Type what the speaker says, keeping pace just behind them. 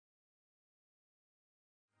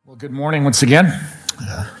Well, good morning once again.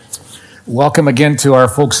 Welcome again to our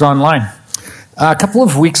folks online. A couple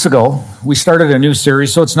of weeks ago, we started a new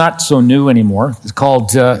series, so it's not so new anymore. It's called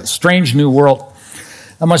Strange New World.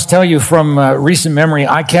 I must tell you from recent memory,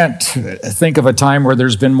 I can't think of a time where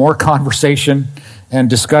there's been more conversation and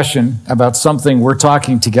discussion about something we're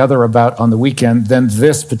talking together about on the weekend than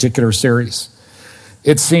this particular series.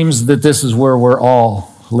 It seems that this is where we're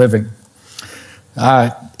all living.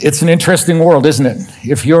 It's an interesting world, isn't it?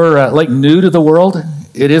 If you're new to the world,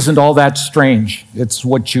 it isn't all that strange. It's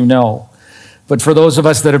what you know. But for those of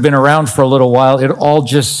us that have been around for a little while, it all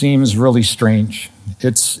just seems really strange.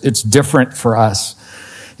 It's different for us.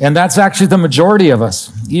 And that's actually the majority of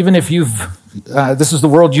us. Even if this is the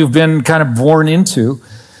world you've been kind of born into,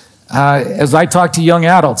 as I talk to young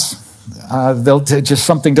adults, just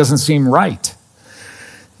something doesn't seem right.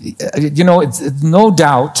 You know, it's no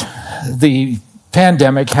doubt the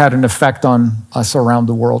pandemic had an effect on us around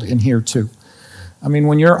the world and here too. I mean,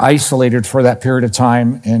 when you're isolated for that period of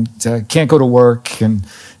time and can't go to work and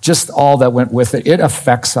just all that went with it, it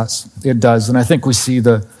affects us. It does. And I think we see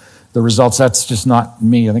the results. That's just not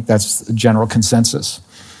me. I think that's a general consensus.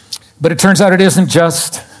 But it turns out it isn't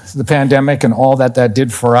just the pandemic and all that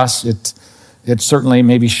did for us. It certainly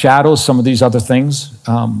maybe shadows some of these other things.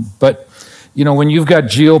 But, you know, when you've got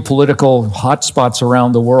geopolitical hotspots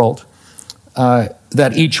around the world,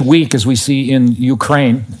 that each week, as we see in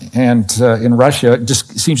Ukraine and in Russia, it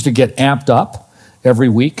just seems to get amped up every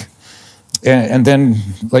week. And then,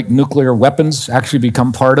 like, nuclear weapons actually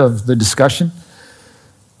become part of the discussion.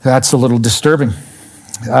 That's a little disturbing.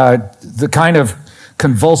 The kind of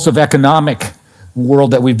convulsive economic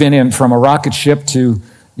world that we've been in, from a rocket ship to,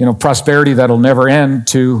 prosperity that'll never end,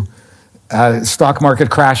 to stock market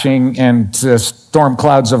crashing and storm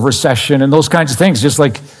clouds of recession and those kinds of things, just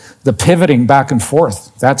like the pivoting back and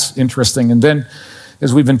forth. That's interesting. And then,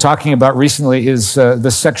 as we've been talking about recently, is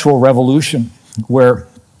the sexual revolution, where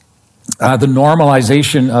the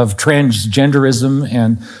normalization of transgenderism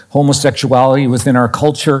and homosexuality within our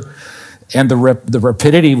culture and the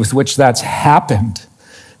rapidity with which that's happened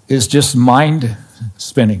is just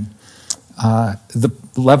mind-spinning. The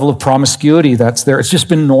level of promiscuity that's there, it's just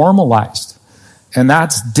been normalized. And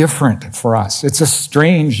that's different for us. It's a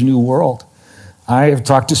strange new world. I have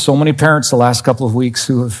talked to so many parents the last couple of weeks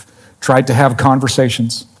who have tried to have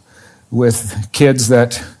conversations with kids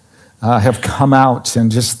that have come out,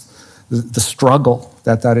 and just the struggle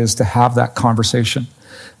that is to have that conversation,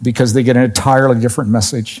 because they get an entirely different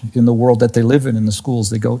message in the world that they live in the schools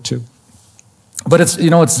they go to. But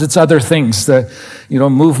it's other things,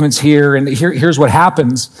 movements here, and here's what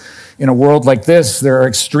happens in a world like this. There are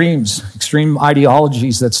extreme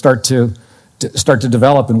ideologies that start to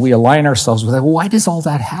develop, and we align ourselves with that. Well, why does all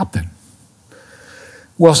that happen?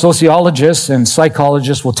 Well, sociologists and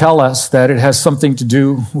psychologists will tell us that it has something to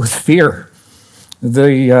do with fear.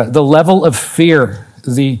 The level of fear,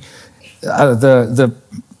 the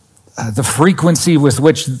frequency with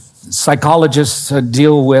which psychologists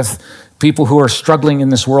deal with people who are struggling in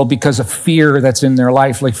this world because of fear that's in their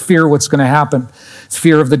life, like fear what's going to happen,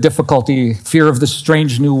 fear of the difficulty, fear of the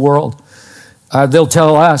strange new world. They'll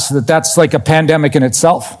tell us that that's like a pandemic in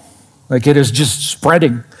itself. Like, it is just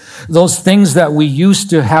spreading. Those things that we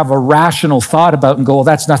used to have a rational thought about and go, well,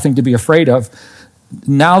 that's nothing to be afraid of.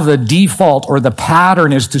 Now the default or the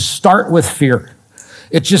pattern is to start with fear.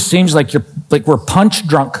 It just seems like we're punch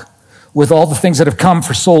drunk with all the things that have come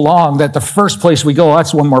for so long that the first place we go,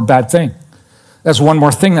 that's one more bad thing. That's one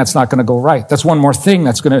more thing that's not going to go right. That's one more thing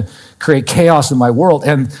that's going to create chaos in my world.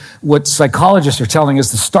 And what psychologists are telling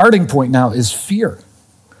us, the starting point now is fear.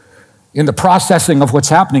 In the processing of what's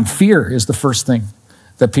happening, fear is the first thing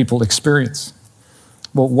that people experience.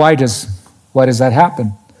 Well, why does that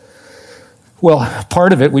happen? Well,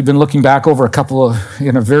 part of it, we've been looking back over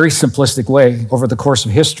in a very simplistic way over the course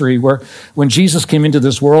of history, where when Jesus came into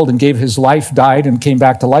this world and gave his life, died, and came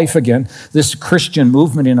back to life again, this Christian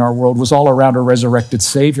movement in our world was all around a resurrected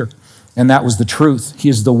Savior. And that was the truth. He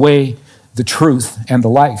is the way, the truth, and the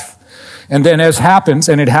life. And then, as happens,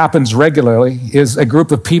 and it happens regularly, is a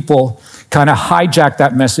group of people kind of hijack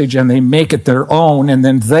that message and they make it their own, and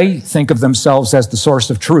then they think of themselves as the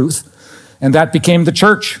source of truth. And that became the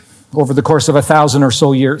church over the course of 1,000 or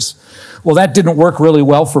so years. Well, that didn't work really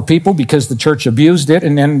well for people because the church abused it,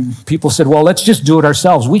 and then people said, well, let's just do it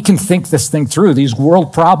ourselves. We can think this thing through. These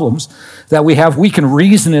world problems that we have, we can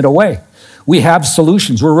reason it away. We have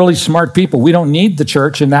solutions. We're really smart people. We don't need the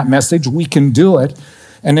church and that message. We can do it.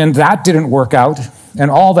 And then that didn't work out. And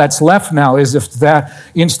all that's left now is, if that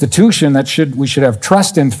institution that we should have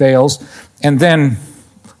trust in fails, and then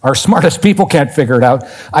our smartest people can't figure it out,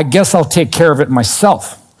 I guess I'll take care of it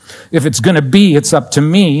myself. If it's going to be, it's up to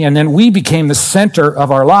me. And then we became the center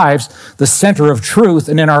of our lives, the center of truth.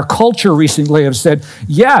 And in our culture recently have said,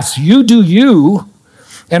 yes, you do you,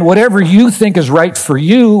 and whatever you think is right for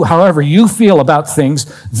you, however you feel about things,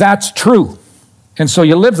 that's true. And so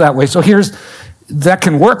you live that way. So that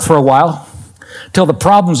can work for a while till the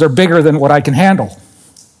problems are bigger than what I can handle.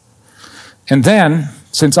 And then,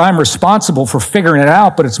 since I'm responsible for figuring it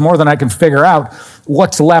out, but it's more than I can figure out,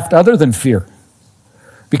 what's left other than fear?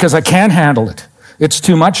 Because I can't handle it. It's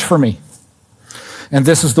too much for me. And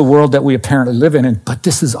this is the world that we apparently live in. But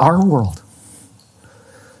this is our world.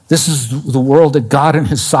 This is the world that God in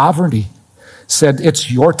his sovereignty said,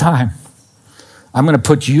 it's your time. I'm going to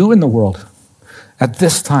put you in the world at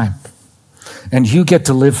this time. And you get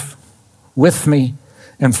to live with me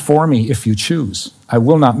and for me if you choose. I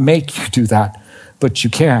will not make you do that, but you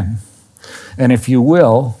can. And if you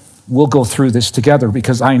will, we'll go through this together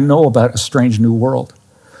because I know about a strange new world.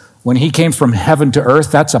 When he came from heaven to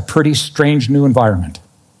earth, that's a pretty strange new environment.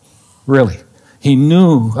 Really. He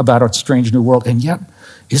knew about a strange new world. And yet,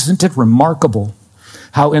 isn't it remarkable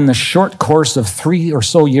how in the short course of 3 or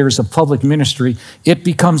so years of public ministry, it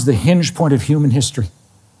becomes the hinge point of human history.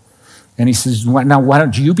 And he says, now why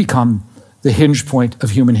don't you become the hinge point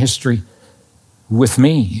of human history with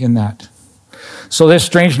me in that? So this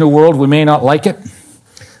strange new world, we may not like it,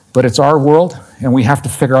 but it's our world, and we have to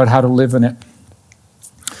figure out how to live in it.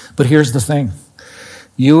 But here's the thing.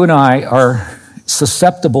 You and I are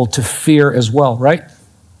susceptible to fear as well, right?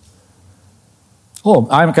 Oh,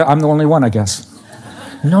 I'm the only one, I guess.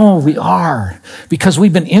 No, we are. Because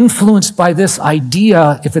we've been influenced by this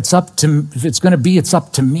idea, if it's going to be, it's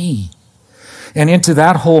up to me. And into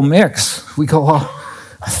that whole mix, we go, well,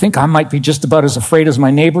 I think I might be just about as afraid as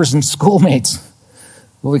my neighbors and schoolmates.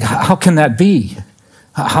 Well, how can that be?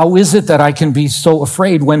 How is it that I can be so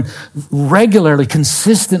afraid when regularly,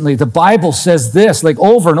 consistently, the Bible says this, like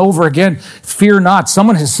over and over again, fear not.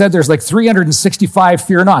 Someone has said there's like 365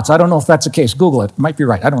 fear nots. I don't know if that's the case. Google it. It might be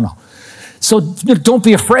right. I don't know. So don't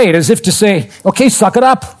be afraid, as if to say, okay, suck it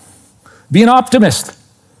up. Be an optimist.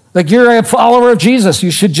 Like you're a follower of Jesus.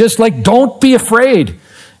 You should just don't be afraid.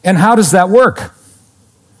 And how does that work?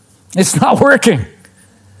 It's not working.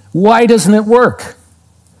 Why doesn't it work?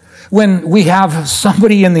 When we have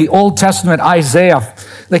somebody in the Old Testament, Isaiah,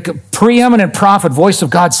 like a preeminent prophet, voice of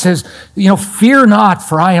God says, fear not,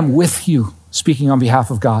 for I am with you, speaking on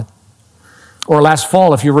behalf of God. Or last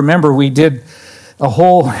fall, if you remember, we did a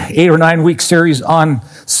whole 8 or 9 week series on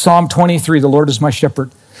Psalm 23, the Lord is my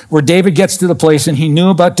shepherd, where David gets to the place and he knew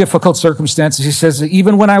about difficult circumstances. He says,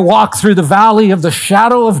 even when I walk through the valley of the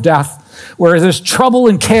shadow of death, where there's trouble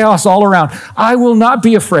and chaos all around, I will not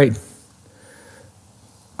be afraid.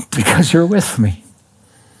 Because you're with me.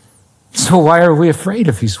 So why are we afraid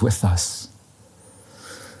if he's with us?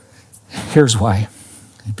 Here's why.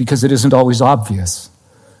 Because it isn't always obvious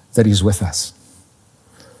that he's with us.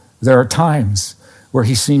 There are times where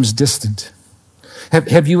he seems distant.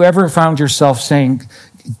 Have you ever found yourself saying,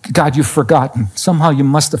 God, you've forgotten. Somehow you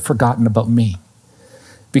must have forgotten about me.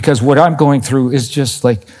 Because what I'm going through is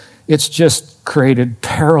it's just created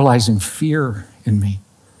paralyzing fear in me.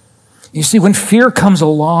 You see, when fear comes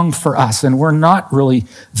along for us and we're not really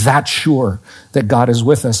that sure that God is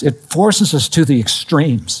with us, it forces us to the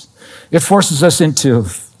extremes. It forces us into,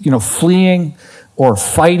 fleeing or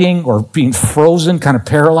fighting or being frozen, kind of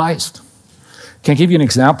paralyzed. Can I give you an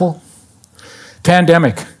example?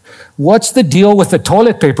 Pandemic. What's the deal with the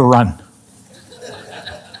toilet paper run?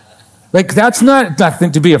 That's not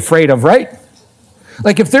nothing to be afraid of, right?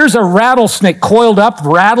 If there's a rattlesnake coiled up,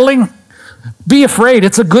 rattling, be afraid.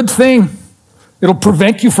 It's a good thing. It'll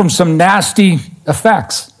prevent you from some nasty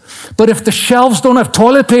effects. But if the shelves don't have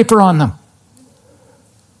toilet paper on them,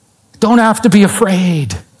 don't have to be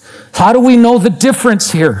afraid. How do we know the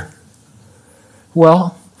difference here?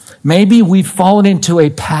 Well, maybe we've fallen into a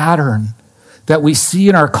pattern that we see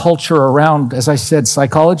in our culture around, as I said,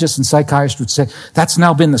 psychologists and psychiatrists would say, that's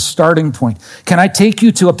now been the starting point. Can I take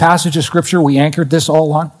you to a passage of scripture we anchored this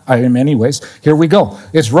all on? In many ways. Here we go.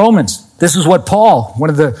 It's Romans. This is what Paul, one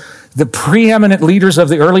of the preeminent leaders of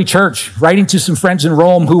the early church, writing to some friends in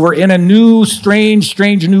Rome who were in a new, strange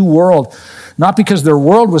new world. Not because their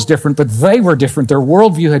world was different, but they were different. Their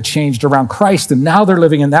worldview had changed around Christ, and now they're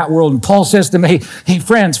living in that world. And Paul says to them, hey,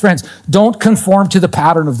 friends, don't conform to the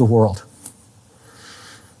pattern of the world.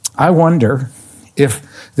 I wonder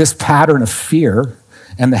if this pattern of fear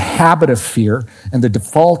and the habit of fear and the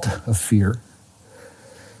default of fear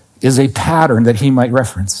is a pattern that he might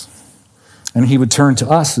reference. And he would turn to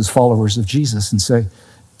us as followers of Jesus and say,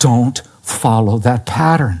 don't follow that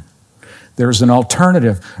pattern. There's an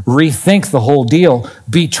alternative. Rethink the whole deal.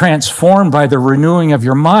 Be transformed by the renewing of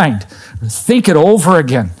your mind. Think it over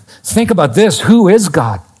again. Think about this. Who is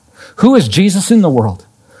God? Who is Jesus in the world?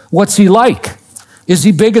 What's he like? Is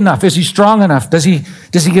he big enough? Is he strong enough? Does he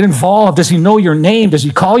get involved? Does he know your name? Does he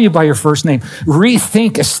call you by your first name?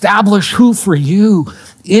 Rethink, establish who for you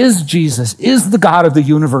is Jesus, is the God of the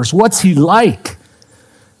universe. What's he like?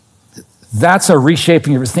 That's a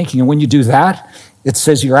reshaping of your thinking. And when you do that, it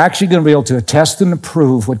says you're actually going to be able to attest and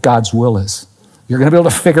approve what God's will is. You're going to be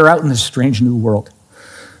able to figure out in this strange new world,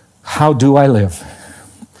 how do I live?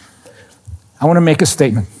 I want to make a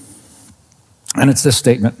statement. And it's this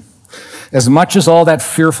statement. As much as all that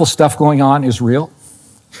fearful stuff going on is real,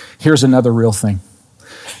 here's another real thing.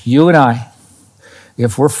 You and I,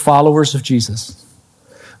 if we're followers of Jesus,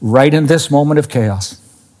 right in this moment of chaos,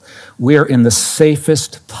 we're in the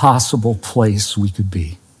safest possible place we could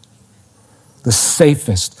be. The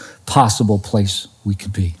safest possible place we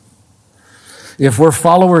could be. If we're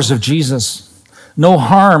followers of Jesus, no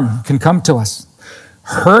harm can come to us.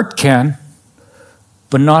 Hurt can,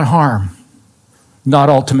 but not harm. Not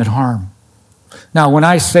ultimate harm. Now, when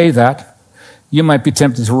I say that, you might be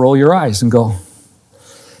tempted to roll your eyes and go,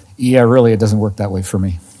 yeah, really, it doesn't work that way for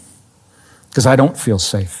me because I don't feel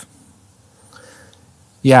safe.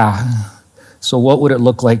 Yeah, so what would it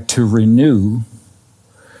look like to renew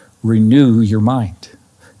your mind,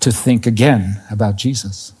 to think again about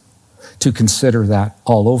Jesus, to consider that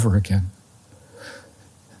all over again?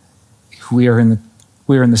 We are in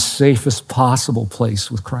the safest possible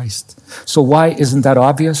place with Christ. So why isn't that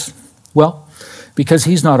obvious? Well, because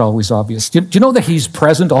he's not always obvious. Do you know that he's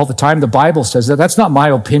present all the time? The Bible says that. That's not my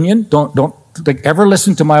opinion. Don't ever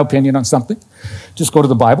listen to my opinion on something. Just go to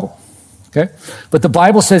the Bible, okay? But the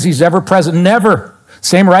Bible says he's ever present. Never.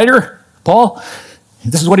 Same writer, Paul.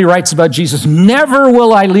 This is what he writes about Jesus. Never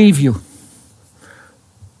will I leave you.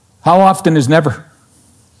 How often is never?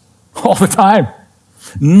 All the time.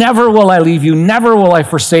 Never will I leave you. Never will I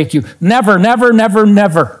forsake you. Never, never, never,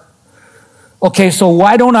 never. Okay, so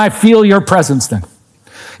why don't I feel your presence then?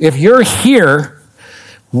 If you're here,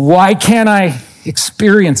 why can't I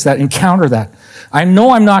experience that, encounter that? I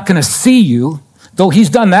know I'm not going to see you, though he's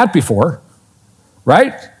done that before,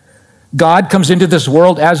 right? God comes into this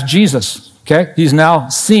world as Jesus, okay? He's now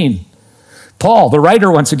seen. Paul, the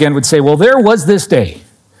writer, once again would say, well, there was this day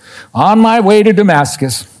on my way to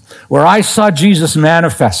Damascus where I saw Jesus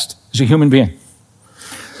manifest as a human being.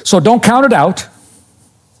 So don't count it out.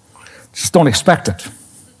 Just don't expect it.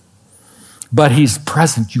 But he's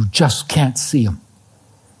present. You just can't see him.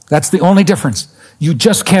 That's the only difference. You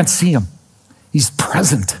just can't see him. He's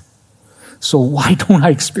present. So why don't I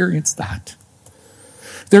experience that?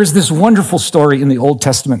 There's this wonderful story in the Old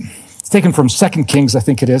Testament. It's taken from 2 Kings, I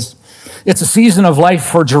think it is. It's a season of life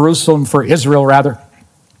for Jerusalem, for Israel rather,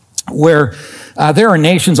 where there are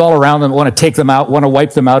nations all around them that want to take them out, want to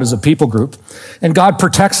wipe them out as a people group. And God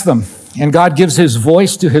protects them. And God gives his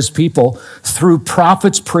voice to his people through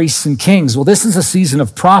prophets, priests, and kings. Well, this is a season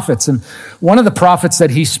of prophets. And one of the prophets that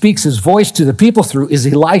he speaks his voice to the people through is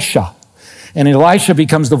Elisha. And Elisha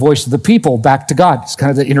becomes the voice of the people back to God. He's kind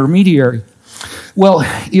of the intermediary. Well,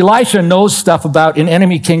 Elisha knows stuff about an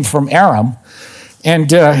enemy king from Aram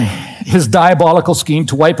and his diabolical scheme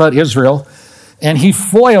to wipe out Israel. And he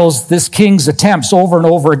foils this king's attempts over and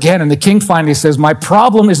over again. And the king finally says, my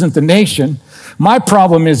problem isn't the nation. My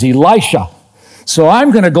problem is Elisha. So I'm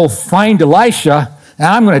going to go find Elisha and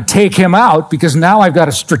I'm going to take him out because now I've got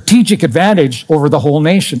a strategic advantage over the whole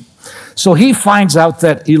nation. So he finds out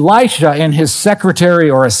that Elisha and his secretary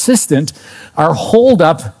or assistant are holed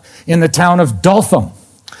up in the town of Dothan.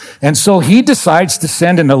 And so he decides to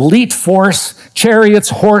send an elite force, chariots,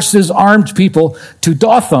 horses, armed people to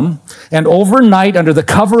Dothan. And overnight, under the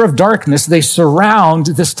cover of darkness, they surround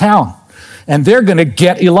this town. And they're going to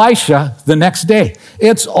get Elisha the next day.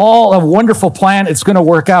 It's all a wonderful plan. It's going to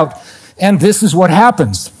work out. And this is what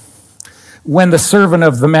happens. When the servant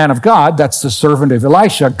of the man of God, that's the servant of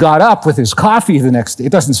Elisha, got up with his coffee the next day.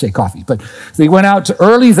 It doesn't say coffee, but they went out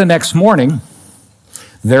early the next morning.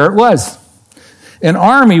 There it was. An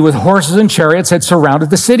army with horses and chariots had surrounded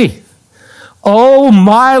the city. Oh,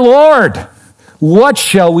 my Lord, what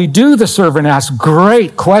shall we do? The servant asked.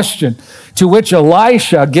 Great question. To which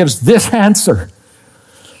Elisha gives this answer.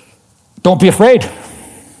 Don't be afraid.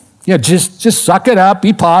 Yeah, just suck it up.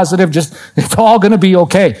 Be positive. It's all going to be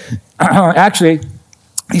okay. Actually,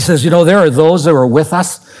 he says, there are those that are with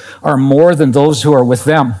us are more than those who are with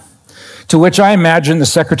them. To which I imagine the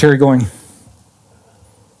secretary going,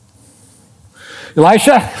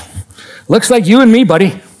 Elisha, looks like you and me,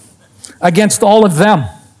 buddy, against all of them.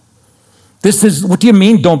 What do you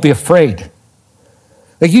mean, don't be afraid?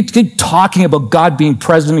 Like, you keep talking about God being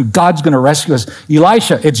present and God's going to rescue us.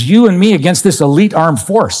 Elisha, it's you and me against this elite armed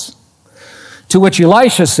force. To which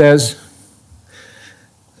Elisha says,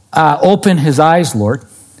 open his eyes, Lord,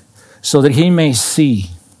 so that he may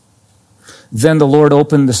see. Then the Lord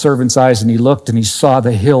opened the servant's eyes, and he looked, and he saw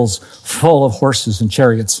the hills full of horses and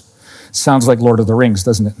chariots. Sounds like Lord of the Rings,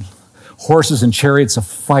 doesn't it? Horses and chariots of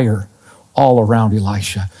fire all around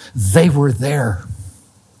Elisha. They were there.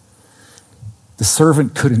 The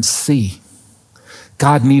servant couldn't see.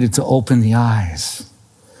 God needed to open the eyes.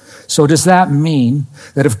 So does that mean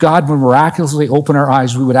that if God would miraculously open our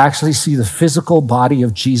eyes, we would actually see the physical body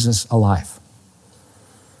of Jesus alive?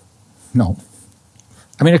 No.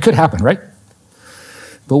 I mean, it could happen, right?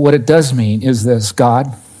 But what it does mean is this: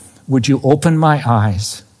 God, would you open my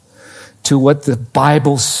eyes to what the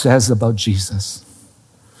Bible says about Jesus?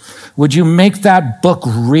 Would you make that book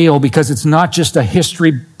real? Because it's not just a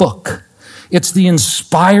history book. It's the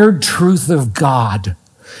inspired truth of God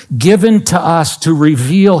given to us to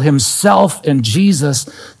reveal himself and Jesus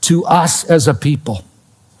to us as a people.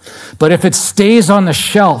 But if it stays on the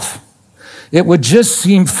shelf, it would just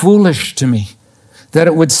seem foolish to me that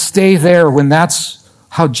it would stay there when that's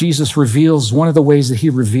how Jesus reveals, one of the ways that he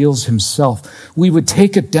reveals himself. We would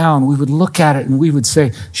take it down, we would look at it, and we would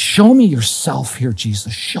say, show me yourself here,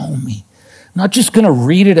 Jesus, show me. I'm not just going to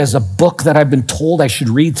read it as a book that I've been told I should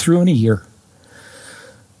read through in a year.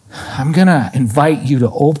 I'm going to invite you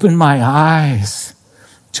to open my eyes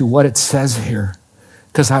to what it says here,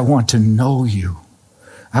 because I want to know you.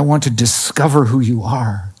 I want to discover who you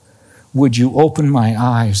are. Would you open my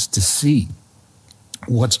eyes to see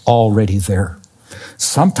what's already there?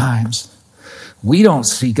 Sometimes we don't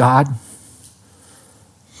see God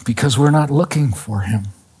because we're not looking for him.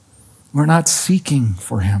 We're not seeking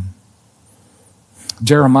for him.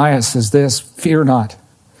 Jeremiah says this, fear not,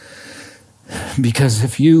 because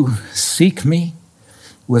if you seek me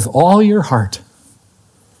with all your heart,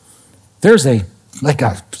 there's a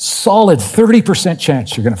solid 30%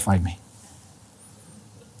 chance you're going to find me.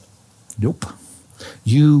 Nope.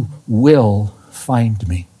 You will find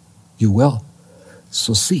me. You will.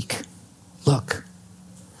 So seek, look.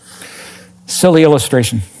 Silly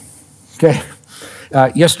illustration, okay?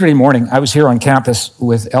 Yesterday morning, I was here on campus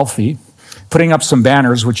with Elfie, putting up some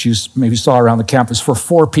banners, which you maybe saw around the campus, for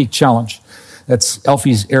 4 Peak Challenge. That's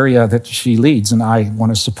Elfie's area that she leads, and I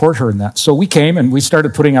want to support her in that. So we came and we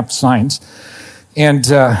started putting up signs. And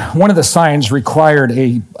one of the signs required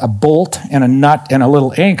a bolt and a nut and a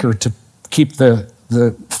little anchor to keep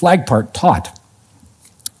the flag part taut.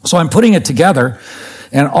 So I'm putting it together,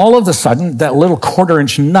 and all of a sudden, that little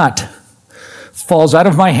 1/4-inch nut falls out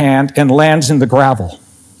of my hand and lands in the gravel.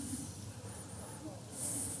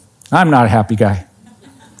 I'm not a happy guy.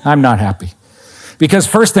 I'm not happy. Because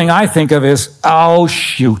first thing I think of is, oh,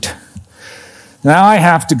 shoot. Now I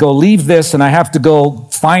have to go leave this, and I have to go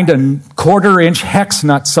find a 1/4-inch hex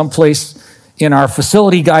nut someplace in our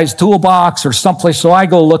facility guy's toolbox or someplace. So I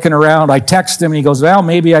go looking around. I text him, and he goes, well,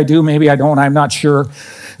 maybe I do, maybe I don't. I'm not sure.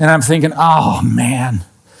 And I'm thinking, oh, man,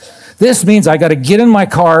 this means I got to get in my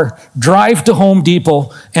car, drive to Home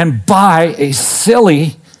Depot, and buy a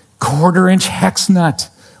silly 1/4-inch hex nut.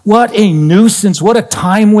 What a nuisance. What a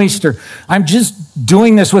time waster. I'm just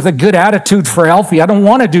doing this with a good attitude for Elfie. I don't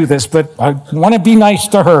want to do this, but I want to be nice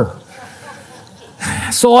to her.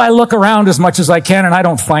 So I look around as much as I can, and I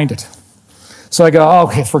don't find it. So I go, oh,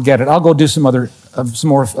 okay, forget it. I'll go do some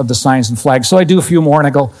more of the signs and flags. So I do a few more, and I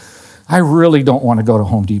go, I really don't want to go to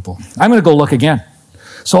Home Depot. I'm going to go look again.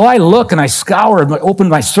 So I look, and I scour and open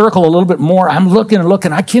my circle a little bit more. I'm looking and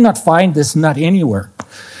looking. I cannot find this nut anywhere.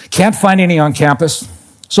 Can't find any on campus.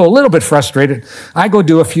 So a little bit frustrated. I go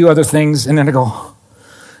do a few other things, and then I go,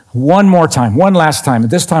 one more time, one last time.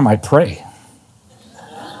 And this time I pray.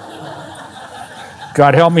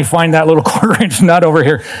 God, help me find that little 1/4-inch nut over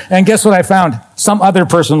here. And guess what I found? Some other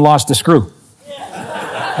person lost a screw.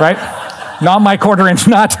 Right? Not my 1/4-inch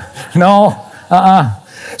nut. No.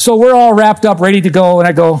 So we're all wrapped up, ready to go. And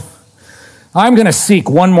I go, I'm going to seek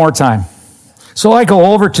one more time. So I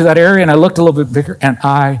go over to that area, and I looked a little bit bigger, and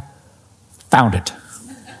I found it.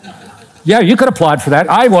 Yeah, you could applaud for that.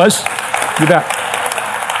 I was. You bet.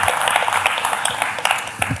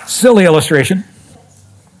 Silly illustration.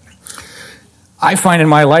 I find in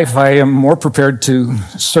my life I am more prepared to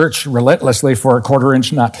search relentlessly for a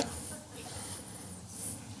 1/4-inch nut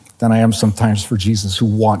than I am sometimes for Jesus, who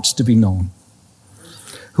wants to be known,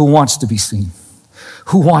 who wants to be seen,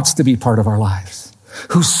 who wants to be part of our lives,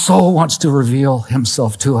 who so wants to reveal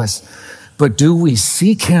himself to us. But do we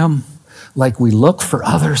seek him like we look for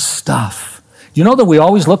other stuff? You know that we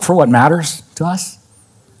always look for what matters to us?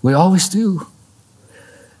 We always do.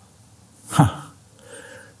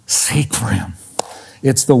 Seek for him.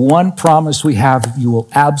 It's the one promise we have. You will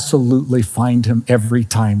absolutely find him every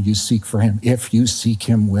time you seek for him, if you seek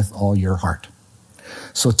him with all your heart.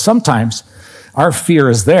 So sometimes our fear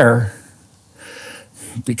is there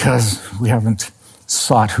because we haven't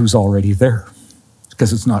sought who's already there,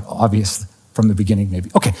 because it's not obvious from the beginning, maybe.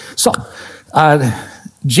 Okay, so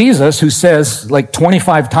Jesus, who says like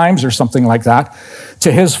 25 times or something like that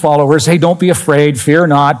to his followers, hey, don't be afraid, fear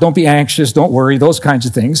not, don't be anxious, don't worry, those kinds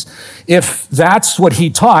of things. If that's what he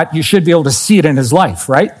taught, you should be able to see it in his life,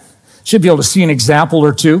 right? Should be able to see an example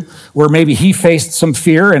or two where maybe he faced some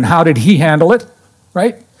fear and how did he handle it,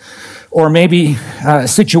 right? Or maybe a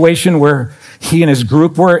situation where he and his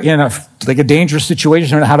group were in a dangerous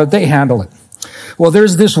situation and how did they handle it? Well,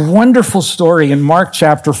 there's this wonderful story in Mark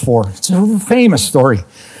chapter 4. It's a famous story.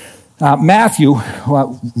 Matthew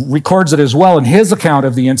records it as well in his account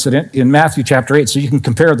of the incident in Matthew chapter 8, so you can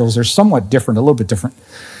compare those. They're somewhat different, a little bit different.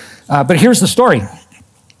 But here's the story.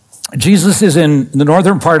 Jesus is in the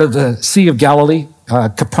northern part of the Sea of Galilee.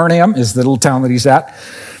 Capernaum is the little town that he's at.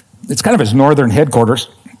 It's kind of his northern headquarters.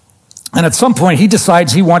 And at some point, he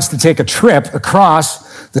decides he wants to take a trip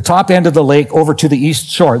across the top end of the lake over to the east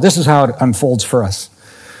shore. This is how it unfolds for us.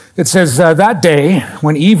 It says, that day,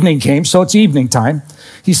 when evening came, so it's evening time,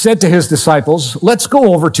 he said to his disciples, let's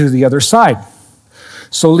go over to the other side.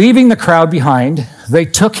 So leaving the crowd behind, they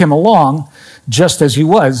took him along just as he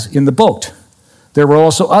was in the boat. There were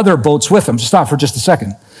also other boats with him. Stop for just a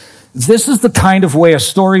second. This is the kind of way a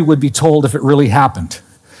story would be told if it really happened.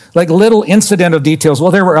 Like little incidental details.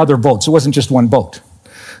 Well, there were other boats. It wasn't just one boat.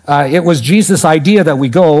 It was Jesus' idea that we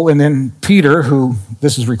go, and then Peter, who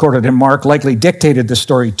this is recorded in Mark, likely dictated this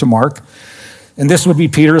story to Mark, and this would be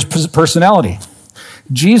Peter's personality.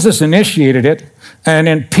 Jesus initiated it, and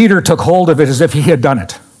then Peter took hold of it as if he had done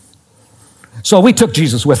it. So we took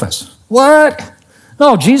Jesus with us. What?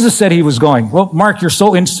 No, Jesus said he was going. Well, Mark,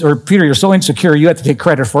 Peter, you're so insecure, you have to take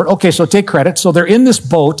credit for it. Okay, so take credit. So they're in this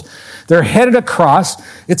boat. They're headed across.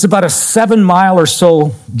 It's about a 7-mile or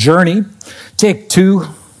so journey. Take 2,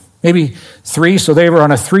 maybe 3. So they were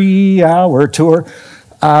on a 3-hour tour.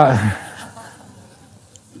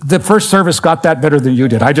 The first service got that better than you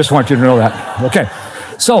did. I just want you to know that. Okay.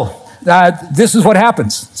 So this is what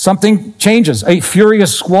happens. Something changes. A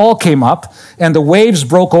furious squall came up, and the waves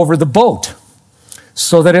broke over the boat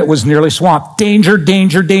so that it was nearly swamped. Danger,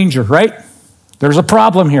 danger, danger, right? There's a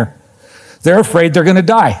problem here. They're afraid they're going to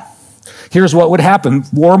die. Here's what would happen.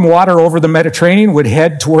 Warm water over the Mediterranean would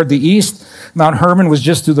head toward the east. Mount Hermon was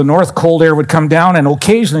just to the north. Cold air would come down, and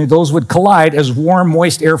occasionally those would collide as warm,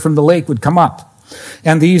 moist air from the lake would come up.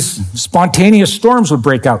 And these spontaneous storms would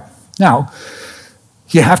break out. Now,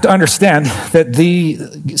 you have to understand that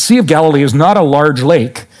the Sea of Galilee is not a large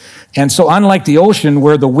lake. And so unlike the ocean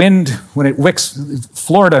where the wind, when it wicks,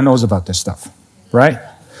 Florida knows about this stuff, right?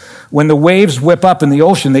 When the waves whip up in the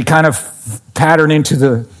ocean, they kind of pattern into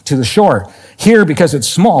the shore. Here, because it's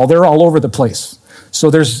small, they're all over the place. So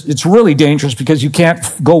it's really dangerous because you can't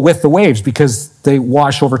go with the waves because they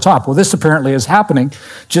wash over top. Well, this apparently is happening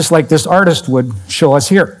just like this artist would show us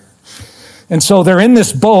here. And so they're in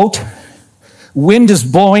this boat. Wind is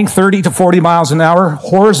blowing 30 to 40 miles an hour,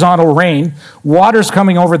 horizontal rain, water's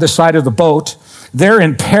coming over the side of the boat. They're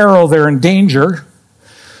in peril, they're in danger.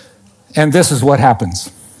 And this is what happens.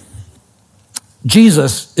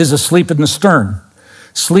 Jesus is asleep in the stern,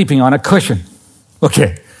 sleeping on a cushion.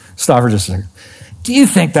 Okay, stop for just a second. Do you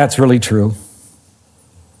think that's really true?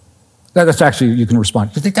 That's actually, you can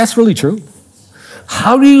respond. Do you think that's really true?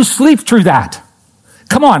 How do you sleep through that?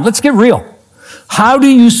 Come on, let's get real. How do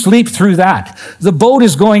you sleep through that? The boat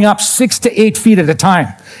is going up 6 to 8 feet at a time.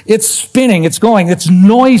 It's spinning, it's going, it's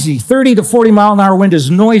noisy. 30 to 40 mile an hour wind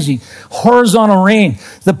is noisy. Horizontal rain.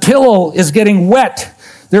 The pillow is getting wet.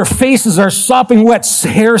 Their faces are sopping wet,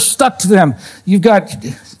 hair stuck to them. You've got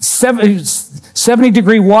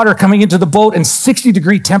 70-degree water coming into the boat and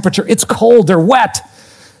 60-degree temperature. It's cold, they're wet.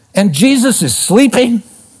 And Jesus is sleeping?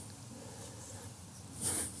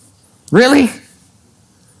 Really?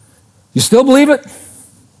 You still believe it?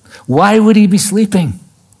 Why would he be sleeping?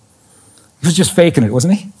 He was just faking it,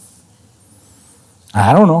 wasn't he?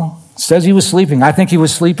 I don't know. It says he was sleeping. I think he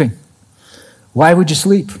was sleeping. Why would you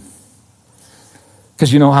sleep?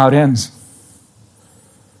 Because you know how it ends.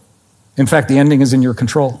 In fact, the ending is in your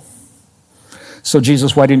control. So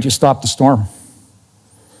Jesus, why didn't you stop the storm?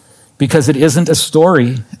 Because it isn't a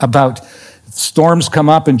story about storms come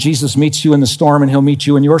up and Jesus meets you in the storm and he'll meet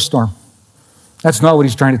you in your storm. That's not what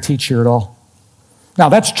he's trying to teach here at all. Now,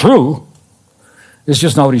 that's true. It's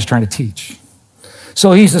just not what he's trying to teach.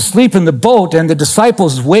 So he's asleep in the boat, and the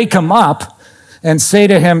disciples wake him up and say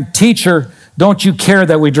to him, "Teacher, don't you care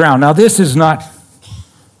that we drown?" Now, this is not,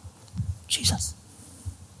 Jesus.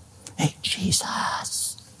 Hey,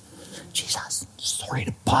 Jesus. Jesus, sorry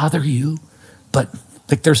to bother you, but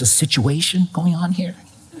like there's a situation going on here.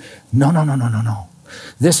 No.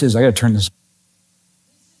 This is, I got to turn this.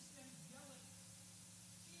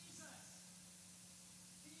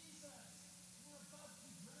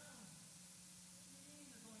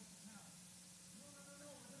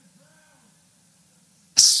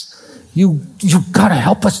 You got to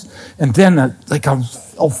help us. And then an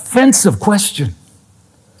offensive question.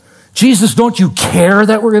 Jesus, don't you care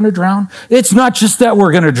that we're going to drown? It's not just that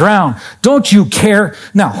we're going to drown. Don't you care?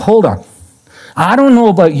 Now, hold on. I don't know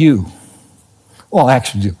about you. Well, I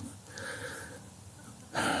actually do.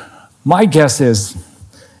 My guess is,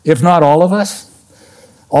 if not all of us,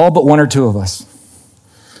 all but one or two of us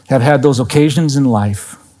have had those occasions in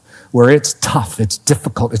life where it's tough, it's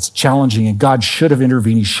difficult, it's challenging, and God should have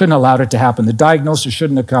intervened. He shouldn't have allowed it to happen. The diagnosis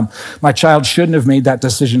shouldn't have come. My child shouldn't have made that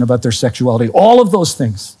decision about their sexuality. All of those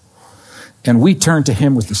things. And we turn to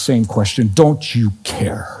him with the same question, don't you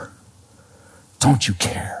care? Don't you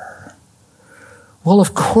care? Well,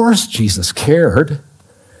 of course Jesus cared.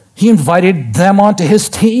 He invited them onto his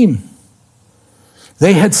team.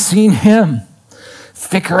 They had seen him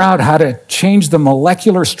figure out how to change the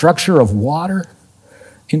molecular structure of water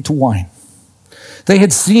into wine. They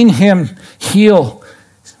had seen him heal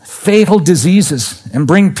fatal diseases and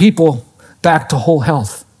bring people back to whole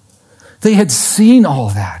health. They had seen all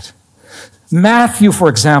that. Matthew, for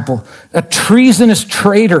example, a treasonous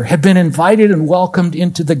traitor, had been invited and welcomed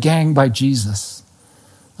into the gang by Jesus.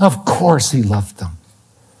 Of course he loved them.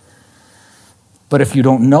 But if you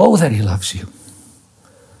don't know that he loves you,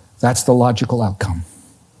 that's the logical outcome.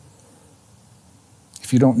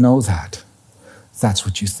 If you don't know that, that's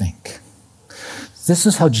what you think. This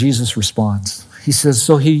is how Jesus responds. He says,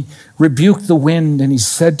 so he rebuked the wind and he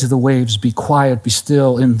said to the waves, be quiet, be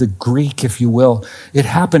still. In the Greek, if you will, it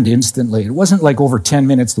happened instantly. It wasn't like over 10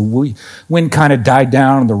 minutes, the wind kind of died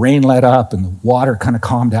down and the rain let up and the water kind of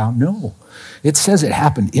calmed down. No, it says it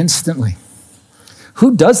happened instantly.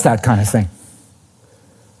 Who does that kind of thing?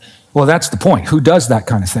 Well, that's the point. Who does that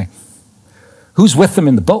kind of thing? Who's with them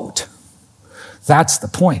in the boat? That's the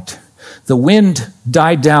point. The wind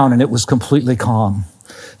died down and it was completely calm.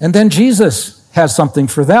 And then Jesus has something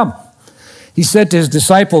for them. He said to his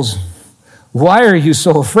disciples, why are you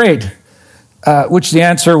so afraid? Which the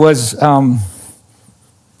answer was,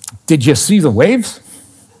 did you see the waves?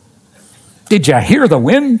 Did you hear the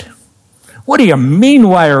wind? What do you mean,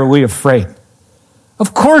 why are we afraid?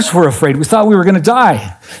 Of course we're afraid. We thought we were going to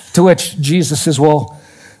die. To which Jesus says, well,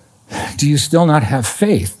 do you still not have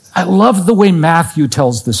faith? I love the way Matthew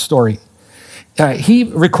tells this story. He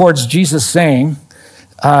records Jesus saying,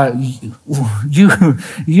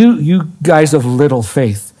 you guys of little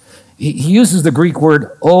faith. He uses the Greek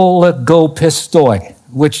word oligopistoi,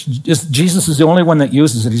 which Jesus is the only one that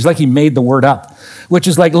uses it. He's like he made the word up, which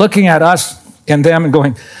is like looking at us and them and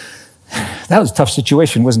going, that was a tough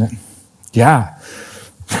situation, wasn't it? Yeah.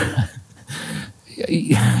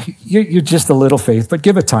 You're just a little faith, but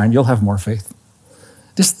give it time. You'll have more faith.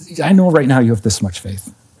 I know right now you have this much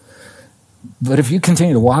faith. But if you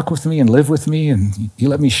continue to walk with me and live with me and you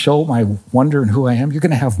let me show my wonder and who I am, you're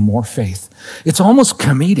going to have more faith. It's almost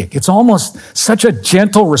comedic. It's almost such a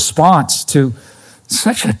gentle response to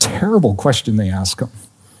such a terrible question they ask him.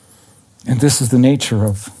 And this is the nature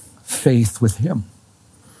of faith with him.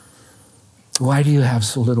 Why do you have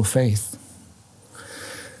so little faith?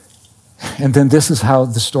 And then this is how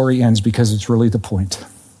the story ends, because it's really the point.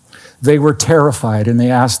 They were terrified and they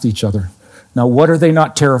asked each other, now what are they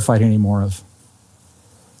not terrified anymore of?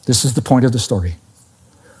 This is the point of the story.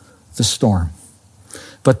 The storm.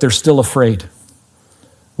 But they're still afraid.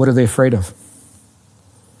 What are they afraid of?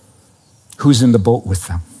 Who's in the boat with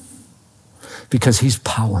them? Because he's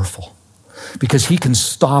powerful. Because he can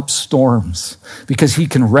stop storms. Because he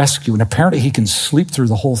can rescue. And apparently he can sleep through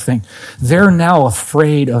the whole thing. They're now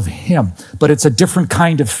afraid of him. But it's a different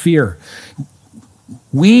kind of fear.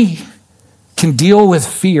 We can deal with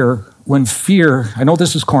fear when fear, I know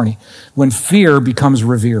this is corny, when fear becomes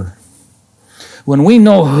revere. When we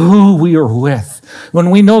know who we are with, when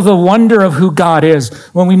we know the wonder of who God is,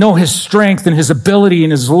 when we know his strength and his ability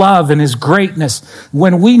and his love and his greatness,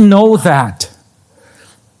 when we know that,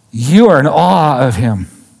 you are in awe of him.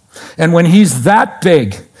 And when he's that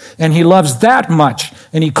big and he loves that much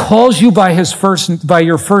and he calls you by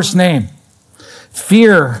your first name,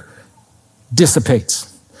 fear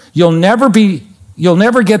dissipates. You'll never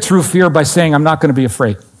get through fear by saying, I'm not going to be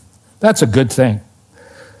afraid. That's a good thing.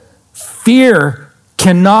 Fear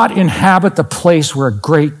cannot inhabit the place where a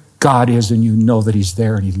great God is and you know that he's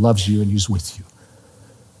there and he loves you and he's with you.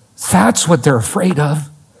 That's what they're afraid of.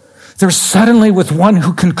 They're suddenly with one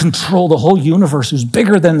who can control the whole universe, who's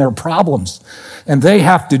bigger than their problems. And they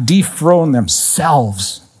have to dethrone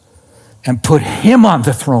themselves and put him on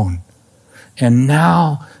the throne. And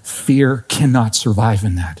now fear cannot survive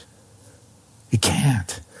in that. It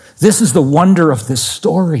can't. This is the wonder of this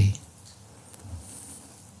story.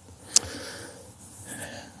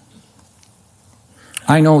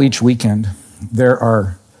 I know each weekend there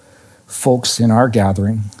are folks in our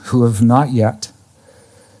gathering who have not yet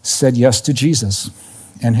said yes to Jesus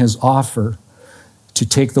and his offer to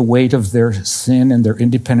take the weight of their sin and their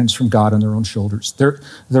independence from God on their own shoulders. They're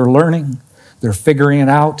learning. They're figuring it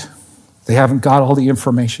out. They haven't got all the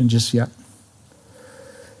information just yet.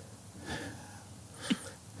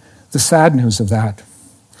 The sad news of that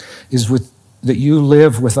is that you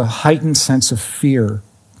live with a heightened sense of fear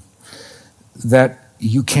that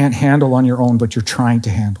you can't handle on your own, but you're trying to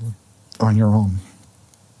handle on your own.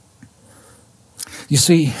 You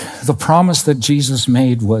see, the promise that Jesus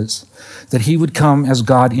made was that he would come as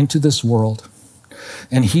God into this world,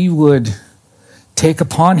 and he would take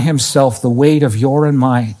upon himself the weight of your and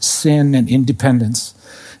my sin and independence,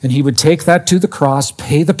 and he would take that to the cross,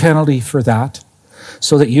 pay the penalty for that,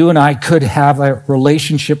 so that you and I could have a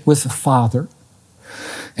relationship with the Father.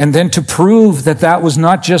 And then to prove that that was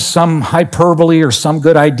not just some hyperbole or some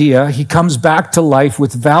good idea, he comes back to life,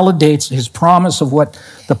 which validates his promise of what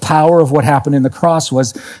the power of what happened in the cross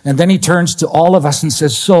was. And then he turns to all of us and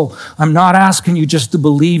says, so I'm not asking you just to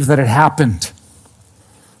believe that it happened.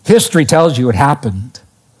 History tells you it happened.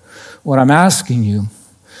 What I'm asking you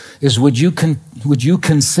is, would you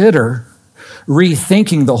consider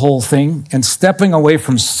rethinking the whole thing and stepping away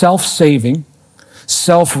from self-saving,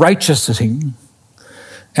 self-righteousing,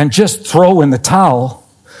 and just throw in the towel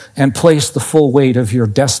and place the full weight of your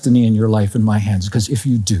destiny and your life in my hands? Because if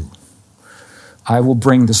you do, I will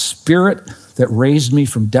bring the Spirit that raised me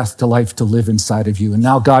from death to life to live inside of you. And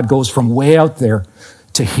now God goes from way out there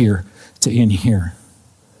to here, to in here.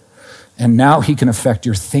 And now he can affect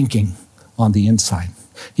your thinking on the inside.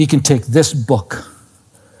 He can take this book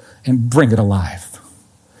and bring it alive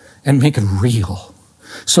and make it real,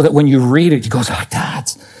 so that when you read it, you go, oh,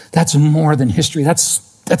 that's more than history. That's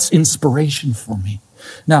inspiration for me.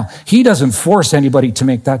 Now, he doesn't force anybody to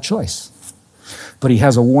make that choice, but he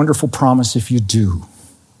has a wonderful promise. If you do,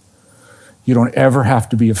 you don't ever have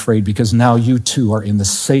to be afraid, because now you too are in the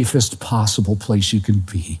safest possible place you can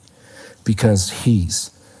be, because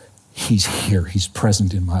he's here. He's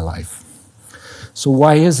present in my life. So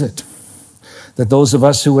why is it that those of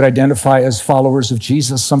us who would identify as followers of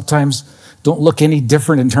Jesus sometimes don't look any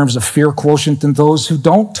different in terms of fear quotient than those who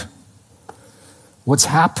don't? What's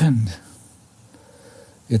happened?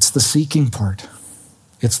 It's the seeking part.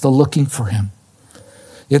 It's the looking for him.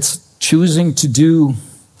 It's choosing to do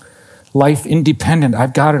life independent.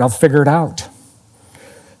 I've got it. I'll figure it out.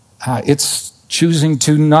 It's choosing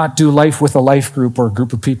to not do life with a life group or a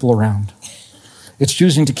group of people around. It's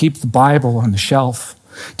choosing to keep the Bible on the shelf.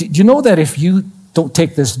 Do you know that if you don't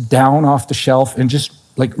take this down off the shelf and just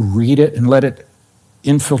read it and let it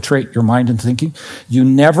infiltrate your mind and thinking, you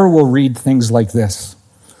never will read things like this?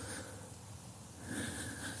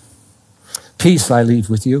 Peace I leave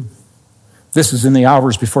with you. This is in the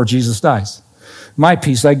hours before Jesus dies. My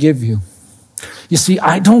peace I give you. You see,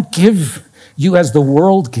 I don't give you as the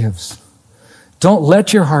world gives. Don't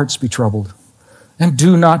let your hearts be troubled, and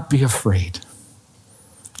do not be afraid.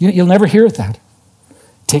 You'll never hear that.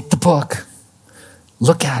 Take the book.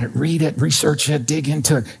 Look at it, read it, research it, dig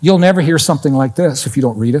into it. You'll never hear something like this if you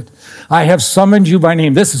don't read it. I have summoned you by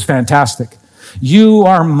name. This is fantastic. You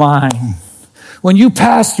are mine. When you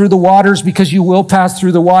pass through the waters, because you will pass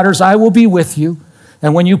through the waters, I will be with you.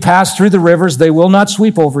 And when you pass through the rivers, they will not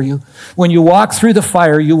sweep over you. When you walk through the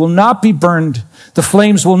fire, you will not be burned. The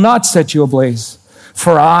flames will not set you ablaze.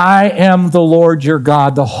 For I am the Lord your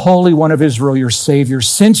God, the Holy One of Israel, your Savior.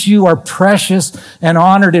 Since you are precious and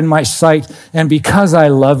honored in my sight, and because I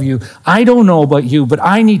love you, I don't know about you, but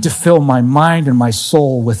I need to fill my mind and my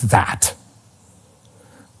soul with that.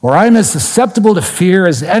 Or I'm as susceptible to fear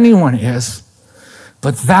as anyone is.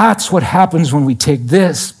 But that's what happens when we take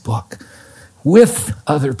this book with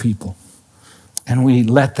other people and we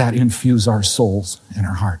let that infuse our souls and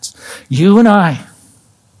our hearts. You and I,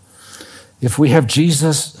 if we have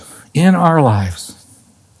Jesus in our lives,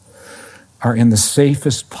 are in the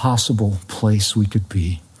safest possible place we could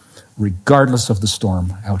be, regardless of the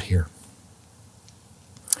storm out here.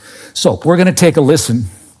 So we're going to take a listen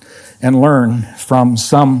and learn from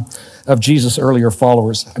some of Jesus' earlier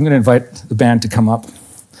followers. I'm going to invite the band to come up.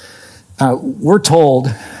 We're told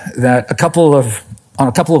that on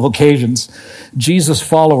a couple of occasions, Jesus'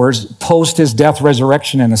 followers, post his death,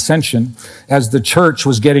 resurrection, and ascension, as the church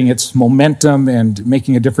was getting its momentum and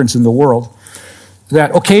making a difference in the world,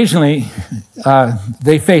 that occasionally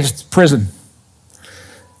they faced prison,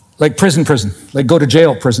 like prison, like go to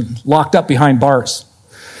jail prison, locked up behind bars.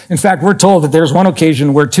 In fact, we're told that there's one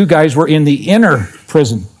occasion where two guys were in the inner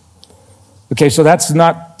prison. Okay, so that's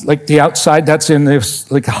not like the outside, that's in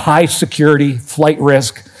this like high security, flight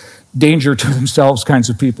risk, danger to themselves kinds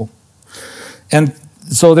of people. And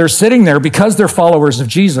so they're sitting there because they're followers of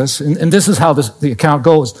Jesus, and this is how the account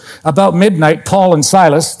goes. About midnight, Paul and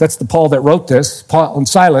Silas, that's the Paul that wrote this, Paul and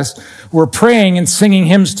Silas, were praying and singing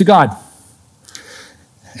hymns to God.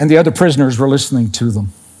 And the other prisoners were listening to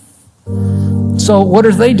them. So what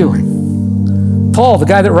are they doing? Paul, the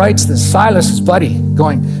guy that writes this, Silas, his buddy,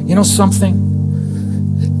 going, you know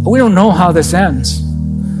something? We don't know how this ends.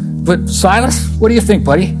 But Silas, what do you think,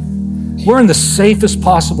 buddy? We're in the safest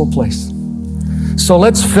possible place. So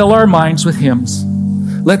let's fill our minds with hymns.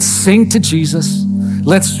 Let's sing to Jesus.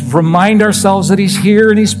 Let's remind ourselves that he's here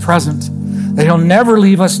and he's present, that he'll never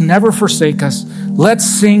leave us, never forsake us. Let's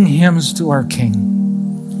sing hymns to our King.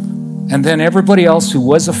 And then everybody else who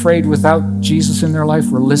was afraid without Jesus in their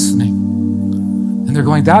life were listening. And they're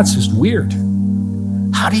going, that's just weird.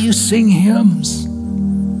 How do you sing hymns?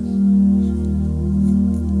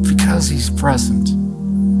 Because he's present.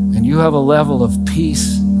 And you have a level of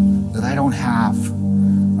peace that I don't have.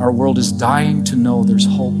 Our world is dying to know there's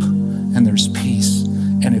hope and there's peace.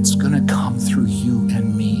 And it's going to come through you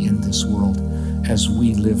and me in this world as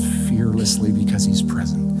we live fearlessly because he's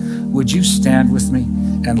present. Would you stand with me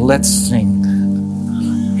and let's sing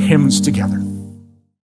hymns together?